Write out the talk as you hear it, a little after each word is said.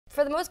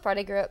for the most part,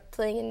 I grew up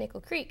playing in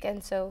Nickel Creek,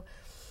 and so,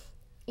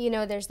 you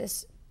know, there's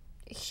this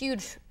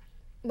huge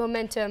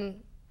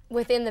momentum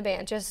within the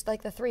band. Just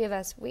like the three of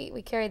us,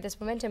 we carried this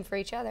momentum for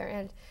each other,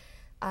 and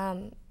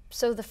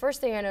so the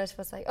first thing I noticed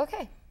was like,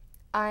 okay,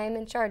 I'm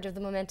in charge of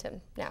the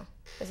momentum now.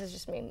 This is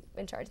just me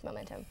in charge of the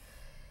momentum.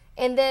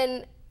 And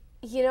then,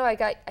 you know, I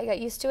got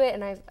used to it,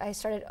 and I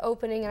started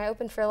opening, and I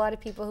opened for a lot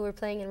of people who were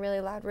playing in really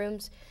loud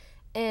rooms,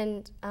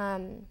 and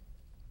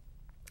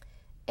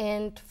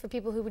for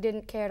people who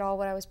didn't care at all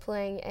what I was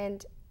playing,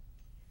 and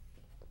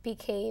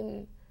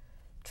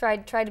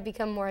tried to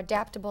become more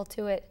adaptable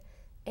to it.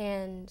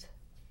 And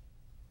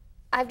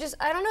I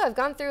don't know, I've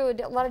gone through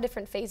a lot of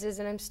different phases,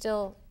 and I'm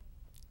still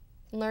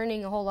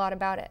learning a whole lot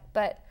about it.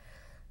 But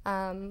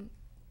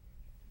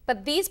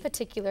these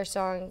particular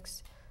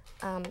songs,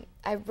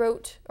 I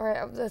wrote,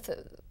 or with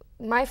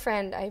my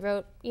friend, I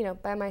wrote, you know,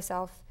 by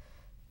myself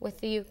with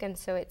the uke, and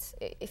so it's,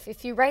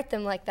 if you write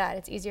them like that,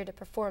 it's easier to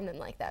perform them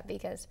like that,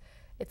 because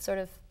it's sort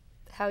of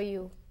how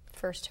you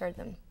first heard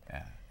them.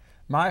 Yeah.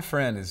 My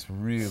Friend is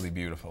really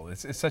beautiful.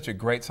 It's such a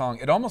great song.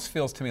 It almost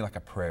feels to me like a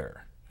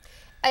prayer.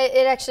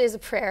 It actually is a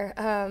prayer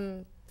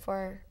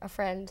for a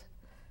friend,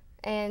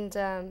 and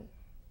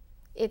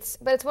it's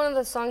one of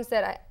those songs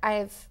that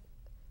I've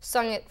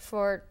sung it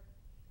for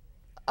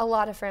a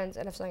lot of friends,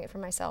 and I've sung it for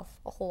myself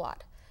a whole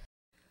lot.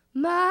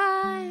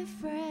 My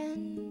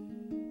friend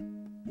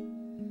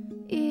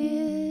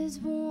is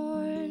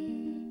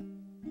worn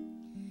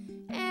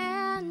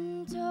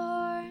and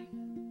torn.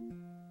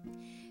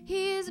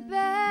 He's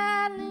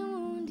badly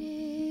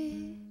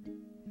wounded.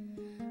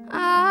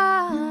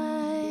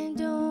 I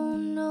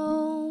don't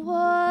know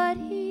what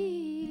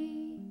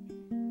he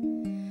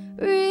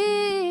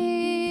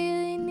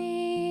really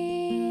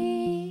needs,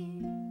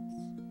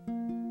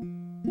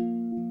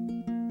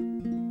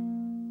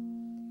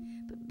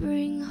 but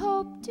bring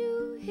hope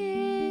to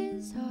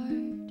his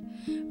heart,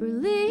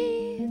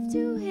 relief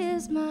to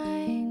his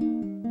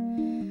mind.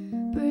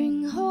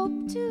 Bring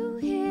hope to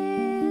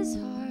his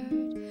heart,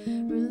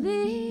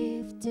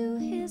 relief to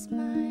his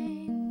mind.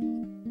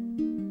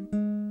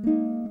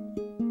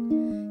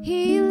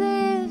 He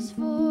lives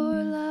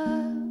for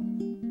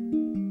love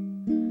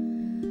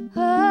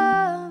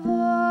of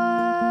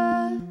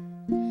what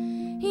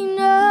he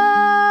knows,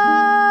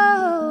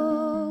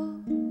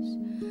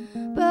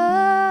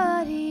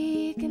 but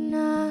he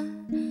cannot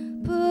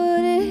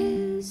put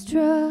his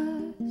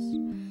trust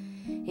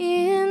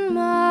in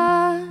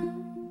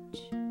much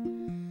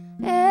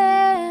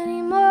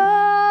anymore.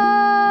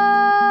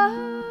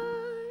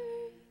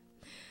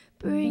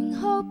 Bring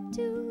hope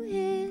to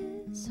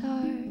his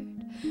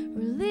heart,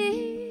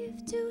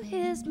 relief to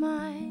his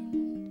mind.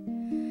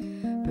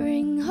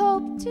 Bring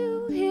hope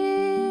to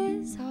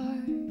his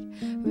heart,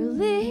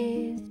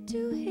 relief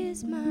to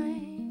his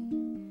mind.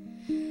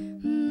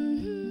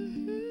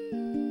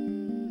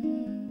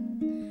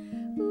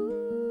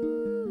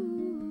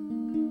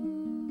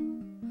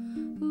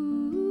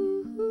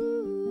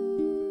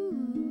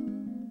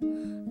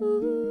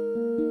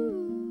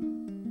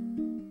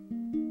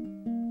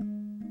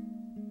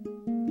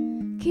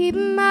 Keep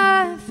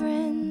my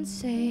friend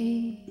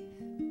safe,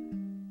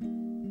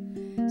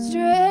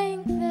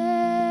 strengthen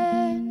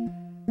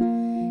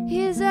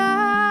his eyes.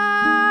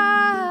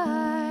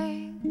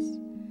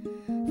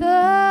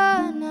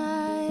 The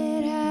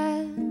night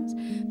has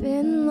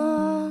been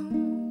long,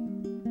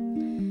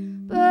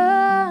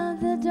 but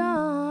the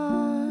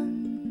dawn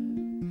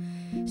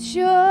is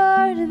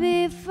sure to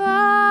be fine.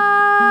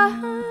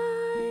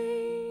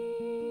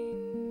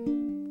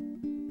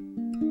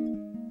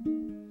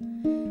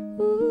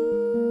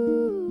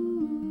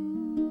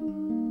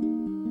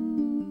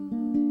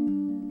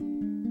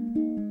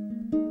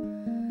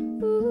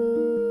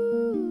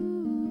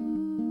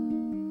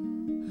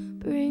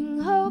 Bring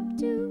hope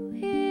to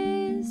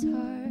his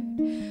heart,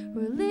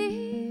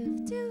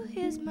 relief to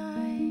his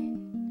mind.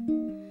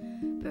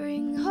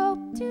 Bring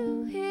hope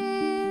to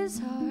his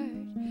heart,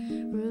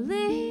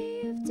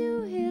 relief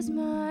to his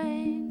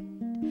mind.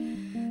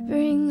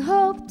 Bring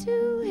hope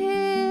to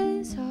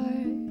his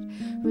heart,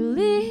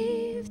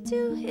 relief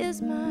to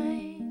his mind.